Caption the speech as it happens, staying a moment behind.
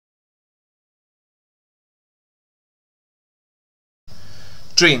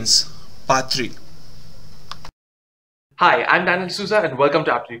Trains, Part 3. Hi, I'm Daniel Souza and welcome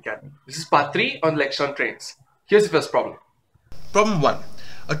to Aptitude Academy. This is part 3 on lecture on trains. Here's the first problem. Problem 1.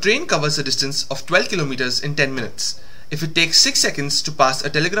 A train covers a distance of 12 kilometers in 10 minutes. If it takes 6 seconds to pass a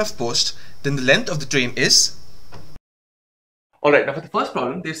telegraph post, then the length of the train is... Alright, now for the first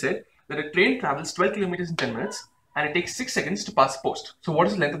problem, they said that a train travels 12 kilometers in 10 minutes and it takes 6 seconds to pass a post. So what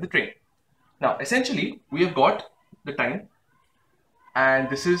is the length of the train? Now, essentially, we have got the time and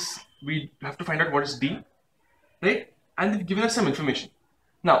we have to find out what is D, right? And they've given us some information.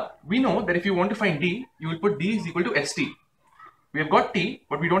 Now, we know that if you want to find D, you will put D is equal to ST. We have got T,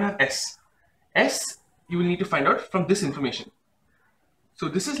 but we don't have S. S, you will need to find out from this information. So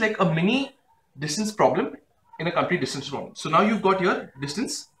this is like a mini distance problem in a complete distance problem. So now you've got your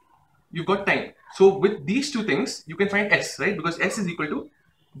distance, you've got time. So with these two things, you can find S, right? Because S is equal to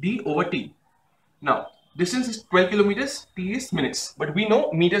D over T. Now, distance is 12 kilometers, T is minutes, but we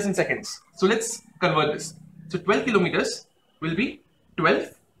know meters and seconds. So let's convert this. So 12 kilometers will be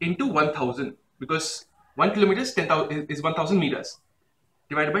 12 into 1000 because 1 kilometer is 1000 meters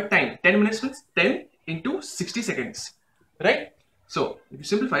divided by time. 10 minutes means 10 into 60 seconds, right? So if you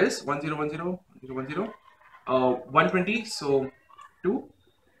simplify this, 120, so 2.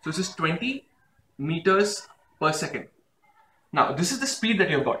 So this is 20 meters per second. Now this is the speed that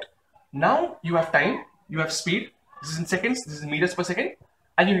you have got. Now you have time, you have speed, this is in seconds, this is in meters per second,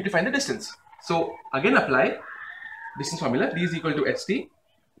 and you need to find the distance. So again apply distance formula, D is equal to ST.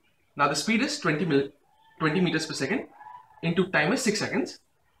 Now the speed is 20 meters per second into time is 6 seconds.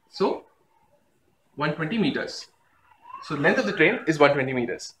 So 120 meters. So length of the train is 120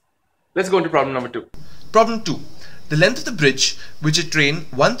 meters. Let's go into problem number 2. Problem 2. The length of the bridge which a train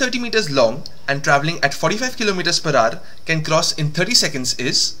 130 meters long and traveling at 45 kilometers per hour can cross in 30 seconds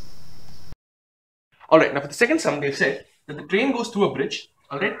is... Alright, now for the second sum, they've said that the train goes through a bridge,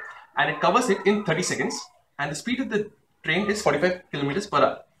 alright, and it covers it in 30 seconds, and the speed of the train is 45 kilometers per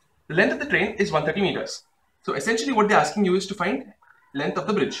hour. The length of the train is 130 meters. So essentially what they're asking you is to find length of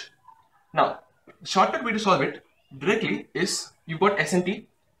the bridge. Now, the shortcut way to solve it directly is you've got S and T,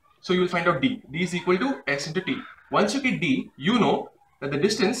 so you will find out D. D is equal to S into T. Once you get D, you know that the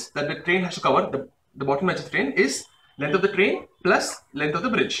distance that the train has to cover, the bottom edge of the train, is length of the train plus length of the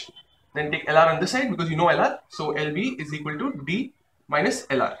bridge. Then take LR on this side because you know LR. So LB is equal to D minus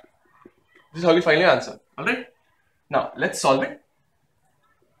LR. This is how we finally answer. Alright. Now let's solve it.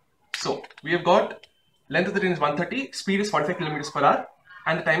 So we have got length of the train is 130, speed is 45 kilometers per hour,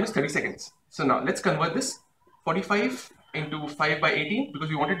 and the time is 30 seconds. So now let's convert this 45 into 5 by 18 because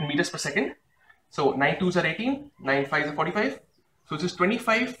we wanted meters per second. So 9 2s are 18, 9 5s are 45. So this is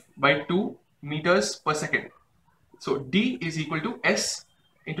 25 by 2 meters per second. So D is equal to S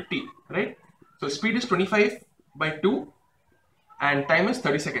into T, right? So speed is 25 by 2 and time is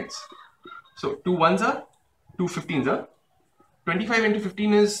 30 seconds. So 2 1s are 2 15s are 25 into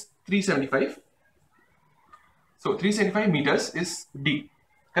 15 is 375. So 375 meters is D,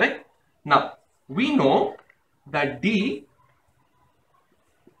 correct? Now we know that D,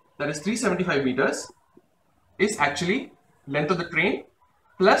 that is 375 meters, is actually length of the train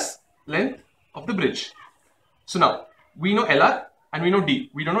plus length of the bridge. So now we know LR and we know D,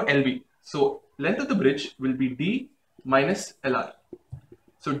 we don't know LB. So length of the bridge will be D minus LR.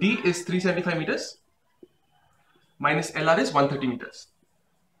 So D is 375 meters minus LR is 130 meters.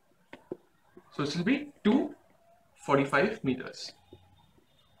 So this will be 245 meters.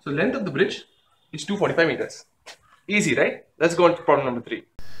 So length of the bridge is 245 meters. Easy, right? Let's go on to problem number 3.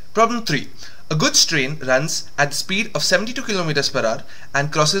 Problem 3. A goods train runs at the speed of 72 kilometers per hour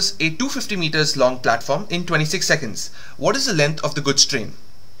and crosses a 250 meters long platform in 26 seconds. What is the length of the goods train?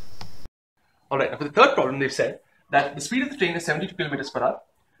 Alright, now for the third problem, they've said that the speed of the train is 72 kilometers per hour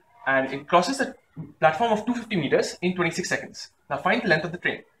and it crosses a platform of 250 meters in 26 seconds. Now find the length of the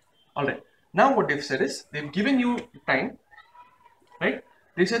train. Alright, now what they've said is they've given you time, right?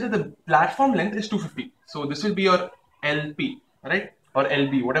 They said that the platform length is 250. So this will be your LP, right? Or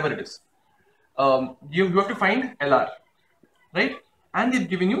LB, whatever it is. You have to find LR, right? And they've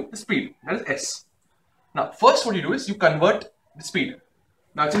given you the speed, that is S. Now, first what you do is you convert the speed.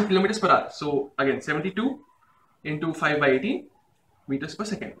 Now it's in kilometers per hour. So again, 72 into 5 by 18 meters per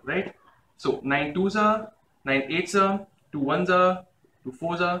second, right? So 9 2s are, 9 8s are, 2 1s are, 2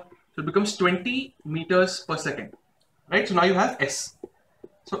 4s are. So it becomes 20 meters per second, right? So now you have S.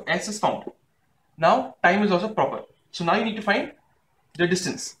 So S is found. Now time is also proper. So now you need to find the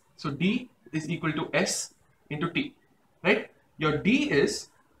distance. So D is equal to S into T, right? Your D is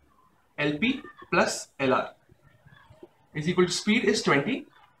LP plus LR is equal to speed is 20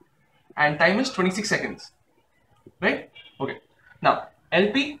 and time is 26 seconds, right? Okay. Now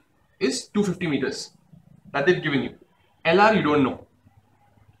LP is 250 meters that they've given you. LR you don't know.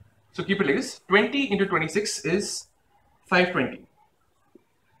 So keep it like this. 20 into 26 is 520.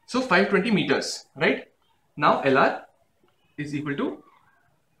 So 520 meters, right? Now LR is equal to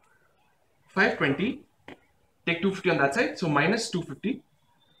 520. Take 250 on that side. So minus 250.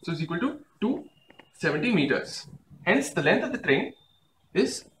 So it's equal to 270 meters. Hence the length of the train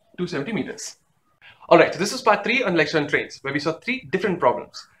is 270 meters. Alright, so this is part 3 on lecture on trains, where we saw 3 different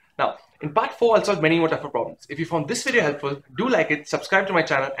problems. Now, in part 4, I'll solve many more tougher problems. If you found this video helpful, do like it, subscribe to my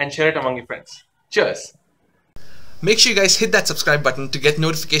channel, and share it among your friends. Cheers! Make sure you guys hit that subscribe button to get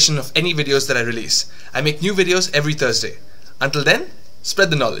notification of any videos that I release. I make new videos every Thursday. Until then, spread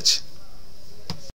the knowledge.